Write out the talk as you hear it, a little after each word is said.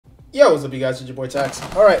Yo, what's up, you guys? It's your boy Tax.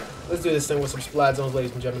 Alright, let's do this thing with some splat zones,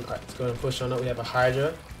 ladies and gentlemen. Alright, let's go ahead and push on up. We have a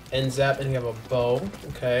Hydra, end zap, and we have a bow.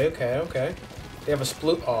 Okay. We have a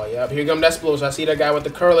sploot. Oh, yeah. Here comes that sploot. I see that guy with the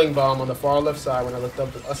curling bomb on the far left side when I looked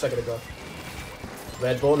up a second ago.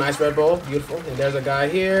 Red bull, nice red bull. Beautiful. And there's a guy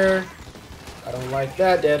here. I don't like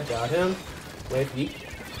that. Dead. Got him. Wait, yeet.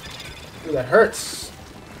 Ooh, that hurts.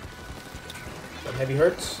 That heavy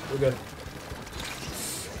hurts. We're good.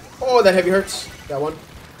 Oh, that heavy hurts. Got one.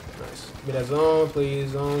 Nice. Give me that zone,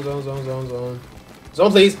 please. Zone.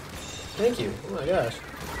 Zone, please. Thank you. Oh my gosh.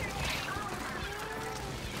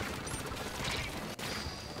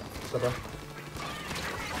 What's up, bro?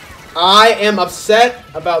 I am upset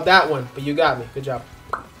about that one, but you got me. Good job.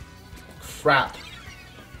 Crap.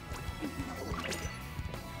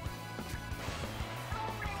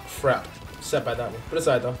 Upset by that one. Put it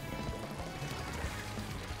aside, though.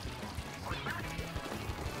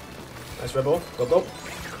 Nice red bull. Go.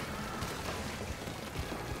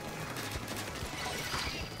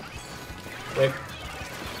 Wait.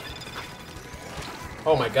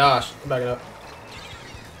 Oh my gosh. I'm backing up.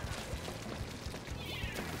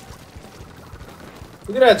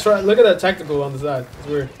 Look at that look at that tactical on the side. It's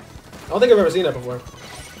weird. I don't think I've ever seen that before.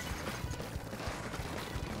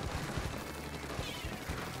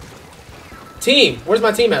 Team! Where's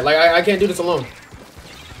my team at? Like, I can't do this alone.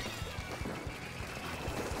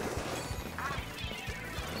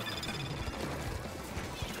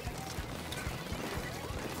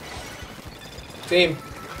 Team,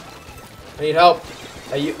 I need help.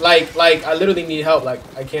 I literally need help. Like,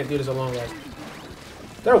 I can't do this alone, guys.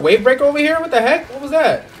 Is there a wave breaker over here? What the heck? What was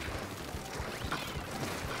that?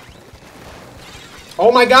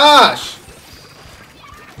 Oh my gosh!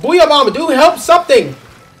 Booyah bomb, dude, help something!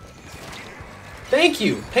 Thank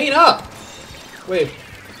you. Paint up. Wait.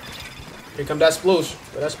 Here come that sploosh.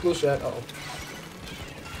 Where that sploosh at? Uh oh.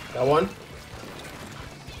 Got one.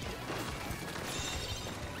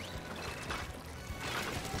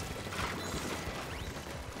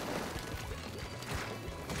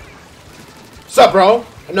 What's up, bro?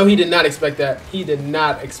 I know he did not expect that. He did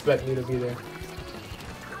not expect me to be there.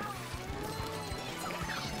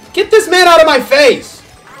 Get this man out of my face!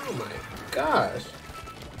 Oh my gosh.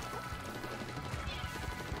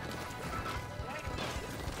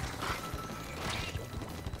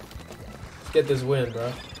 Let's get this win,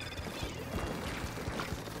 bro.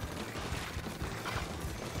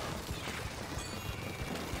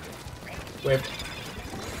 Wait.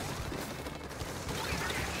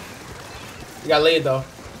 You got laid though.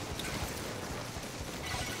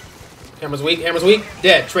 Hammer's weak.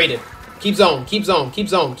 Dead. Traded. Keep zone.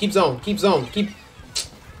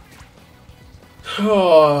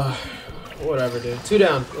 Oh, whatever, dude. 2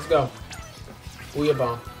 down. Let's go. Booyah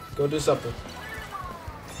bomb. Go do something.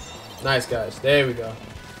 Nice, guys. There we go.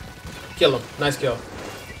 Kill him. Nice kill.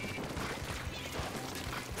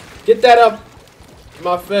 Get that up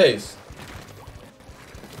my face.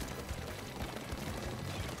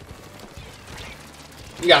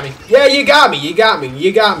 You got me. Yeah, you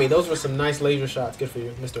got me. Those were some nice laser shots. Good for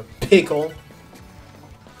you, Mr. Pickle.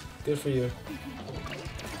 Good for you.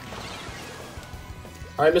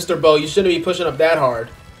 Alright, Mr. Bow, you shouldn't be pushing up that hard.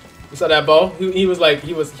 You saw that bow? He was like,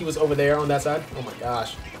 he was over there on that side. Oh my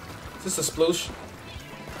gosh. Is this a sploosh?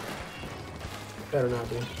 Better not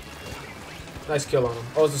be. Nice kill on him.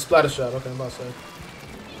 Oh, it's a splatter shot. Okay, I'm about to say.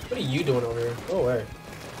 What are you doing over here? Go away.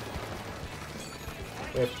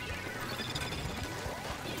 Wait.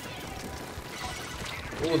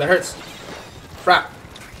 Ooh, that hurts. Crap.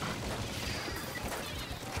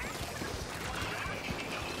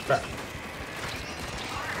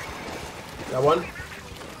 Got one.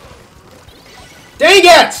 Dang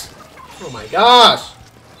it! Oh my gosh.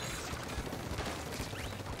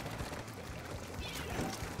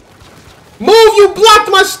 Move! You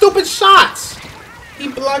blocked my stupid shots! He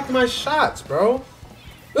blocked my shots, bro.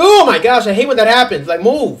 Oh my gosh, I hate when that happens. Like,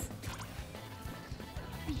 move.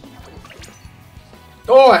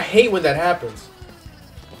 Oh, I hate when that happens.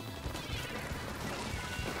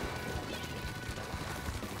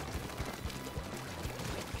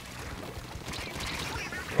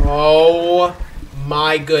 Oh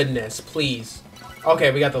my goodness, please.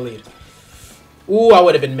 Okay, we got the lead. Ooh, I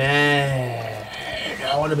would have been mad.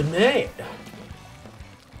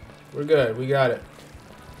 We're good, we got it.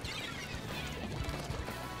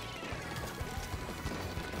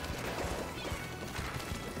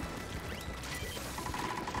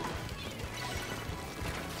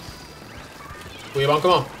 Booyah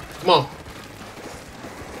bomb, come on.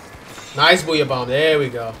 Nice booyah bomb, there we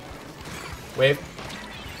go. Wave.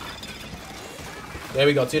 There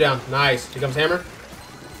we go, 2 down. Nice. Here comes Hammer.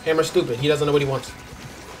 Hammer's stupid. He doesn't know what he wants.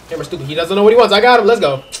 Hammer stupid. He doesn't know what he wants. I got him. Let's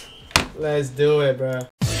go. Let's do it, bro.